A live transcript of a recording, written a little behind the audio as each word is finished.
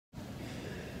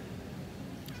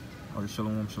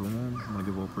Shalom, shalom. I want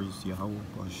to give all praise to Yahweh,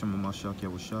 Hashem Mashiach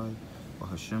Yahushai,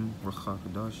 Hashem Ruach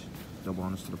HaKadosh. Double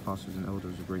honors to the apostles and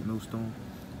elders of Great Millstone,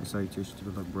 and salutations to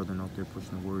the like brethren out there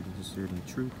pushing the word and sincerity and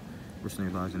truth, risking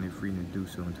their lives and their freedom to do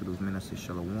so. And to those men I say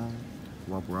Shalom,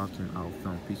 Wabarakim, I'll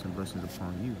found peace and blessings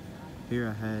upon you. Here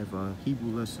I have a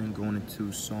Hebrew lesson going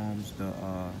into Psalms, the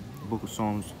book of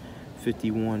Psalms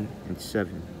 51 and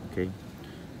 7, okay?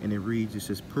 And it reads, it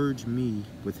says, purge me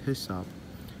with hyssop,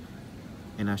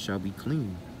 and I shall be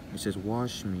clean. It says,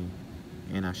 wash me,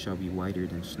 and I shall be whiter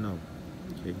than snow.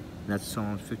 Okay, that's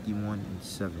Psalms 51 and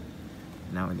 7.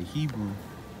 Now in the Hebrew,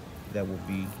 that will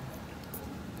be,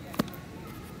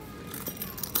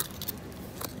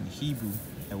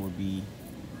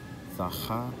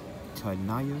 Thacha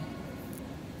Tanaya,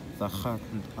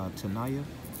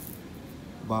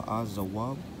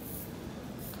 Ba'azawab,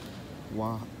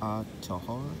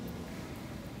 Wa'atahar,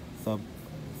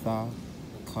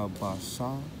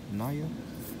 Kabasa Naya,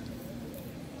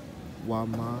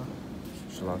 Wama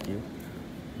Shalag,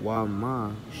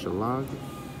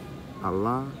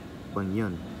 Allah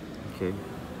Banyan. Okay,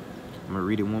 I'm gonna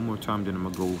read it one more time, then I'm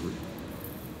gonna go over it.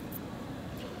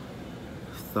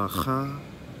 Thacha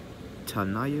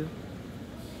Tanaya,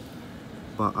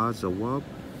 Ba'azawab,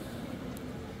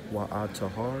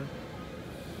 Wa'atahar,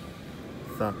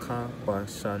 Thaka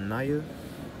Basanaya,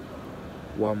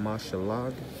 Wama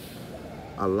Shalag,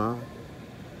 Allah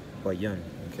Bayan.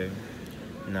 Okay,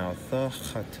 now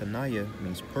Thachatanaya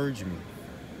means purge me.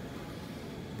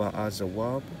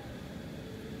 Ba'azawab,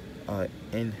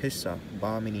 en hyssop,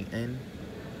 ba meaning en,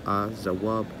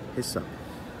 azawab hyssop.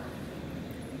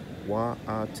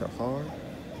 Wa'atahar,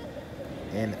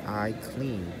 and I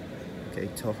clean. Okay,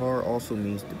 tahar also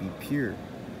means to be pure.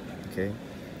 Okay,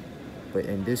 but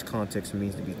in this context it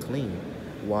means to be clean.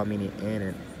 Wa meaning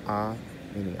and a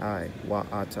meaning I.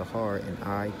 Wa'atahar, and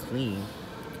I clean.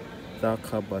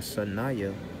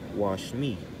 Thakabasanaya, wash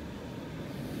me.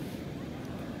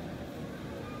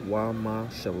 Wama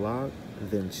shalag,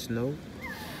 then snow.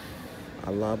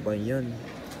 Allah bayan,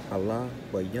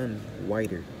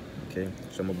 whiter. Okay,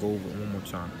 so I'm gonna go over it one more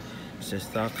time. It says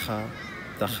Thacha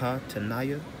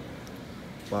Tanaya,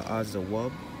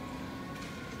 Ba'azawab,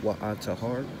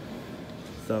 Wa'atahar,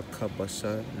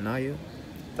 Thakabasanaya,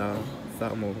 I'm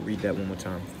gonna read that one more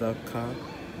time.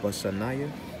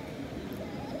 Thakabasanaya,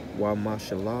 Wama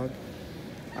shalag,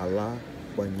 Allah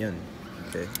banyan.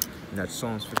 Okay, and that's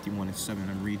Psalms 51 and 7.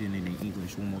 I'm reading it in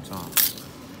English one more time.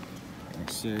 And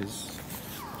it says,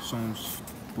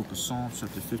 book of Psalms,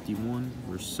 chapter 51,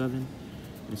 verse 7.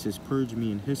 And it says, purge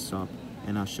me in hyssop,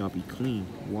 and I shall be clean.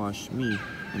 Wash me,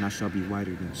 and I shall be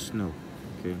whiter than snow.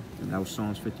 Okay, and that was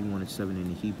Psalms 51 and 7 in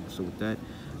the Hebrew. So with that,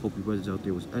 hope you brothers out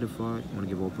there was edified. I want to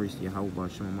give all praise to Yahweh,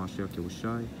 Hashem Mashiach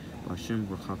Yahushai, Hashem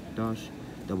Ruach HaKadosh.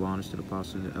 Double honors to the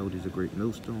apostles and the elders of Great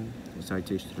Millstone, and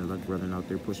salutations to the elect brethren out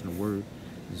there pushing the word,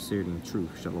 sincerity and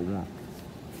truth. Shalom. All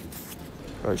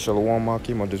right, Shalom,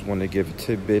 Makim. I just wanted to give a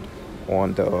tidbit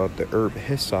on the herb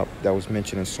hyssop that was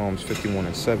mentioned in Psalms 51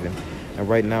 and 7. And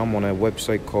right now I'm on a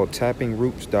website called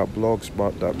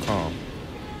tappingroots.blogspot.com.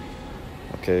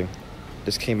 Okay,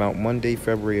 this came out Monday,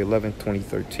 February 11th,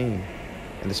 2013.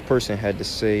 And this person had to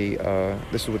say,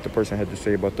 this is what the person had to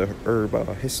say about the herb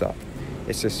hyssop.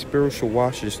 It says, spiritual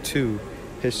washes too,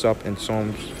 hyssop in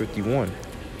Psalms 51.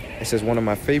 It says, one of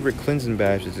my favorite cleansing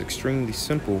baths is extremely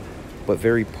simple, but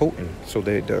very potent. So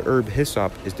the herb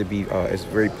hyssop is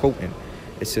very potent.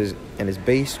 It says, and it's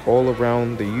based all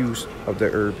around the use of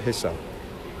the herb hyssop.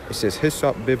 It says,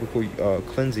 hyssop, biblical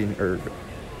cleansing herb.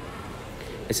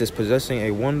 It says, possessing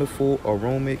a wonderful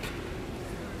aromatic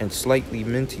and slightly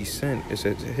minty scent. It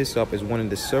says, hyssop is one of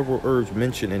the several herbs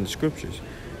mentioned in the scriptures.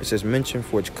 It says mentioned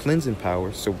for its cleansing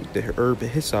power. So the herb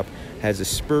hyssop has a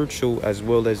spiritual as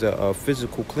well as a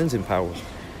physical cleansing power.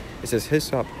 It says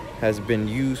hyssop has been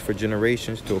used for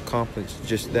generations to accomplish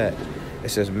just that. It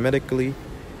says medically,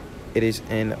 it is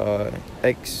an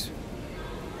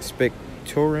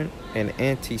expectorant and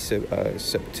antiseptic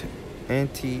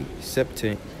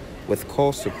with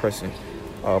cough suppressant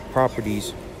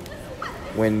properties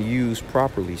when used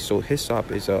properly. So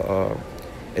hyssop is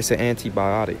it's an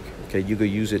antibiotic. Okay, you could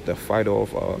use it to fight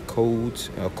off colds,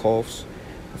 coughs,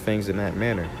 things in that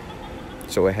manner.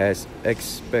 So it has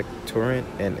expectorant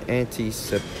and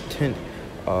antiseptic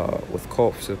with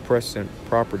cough suppressant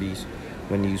properties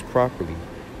when used properly.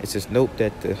 It says note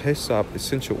that the hyssop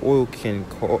essential oil can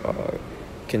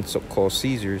cause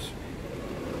seizures.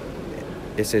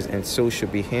 It says, and so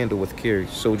should be handled with care.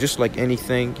 So just like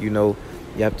anything, you know,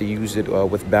 you have to use it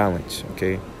with balance.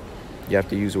 Okay, you have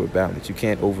to use it with balance. You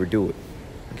can't overdo it.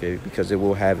 okay, because it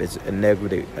will have a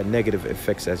negative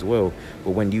effects as well.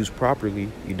 But when used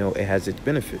properly, you know, it has its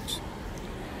benefits.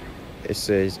 It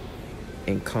says,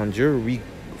 in conjure, we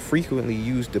frequently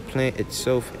use the plant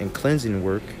itself in cleansing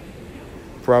work.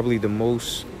 Probably the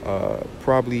most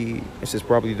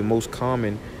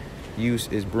common use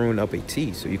is brewing up a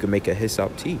tea. So you can make a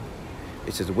hyssop tea.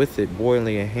 It says, with it,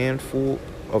 boiling a handful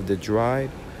of the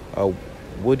dried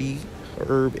woody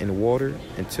herb in water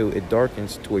until it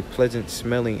darkens to a pleasant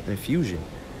smelling infusion.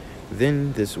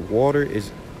 Then this water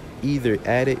is either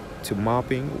added to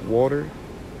mopping water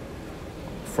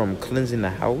from cleansing the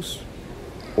house,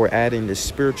 or adding the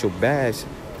spiritual baths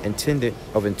intended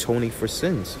of atoning for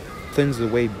sins, cleanse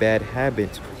away bad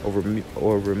habits,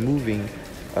 or removing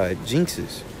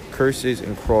jinxes, curses,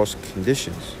 and cross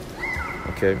conditions.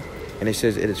 Okay, and it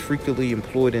says it is frequently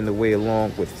employed in the way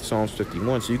along with Psalms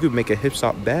 51. So you could make a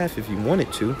hyssop bath if you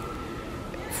wanted to,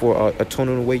 for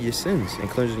atoning away your sins and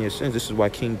cleansing your sins. This is why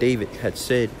King David had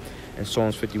said in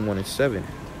Psalms 51:7.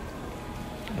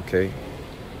 Okay.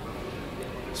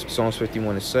 Psalms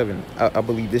 51:7. I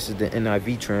believe this is the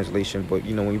NIV translation, but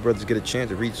you know, when you brothers get a chance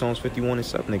to read Psalms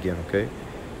 51:7 again, okay?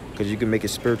 Because you can make a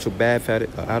spiritual bath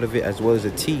out of it, as well as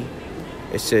a tea.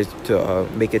 It says to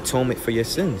make atonement for your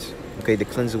sins, okay, to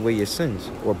cleanse away your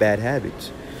sins or bad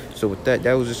habits. So with that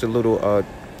was just a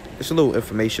little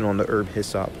information on the herb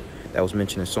hyssop that was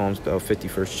mentioned in Psalms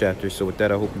 51st chapter. So with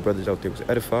that, I hope you brothers out there was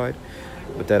edified.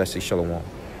 With that, I say shalom.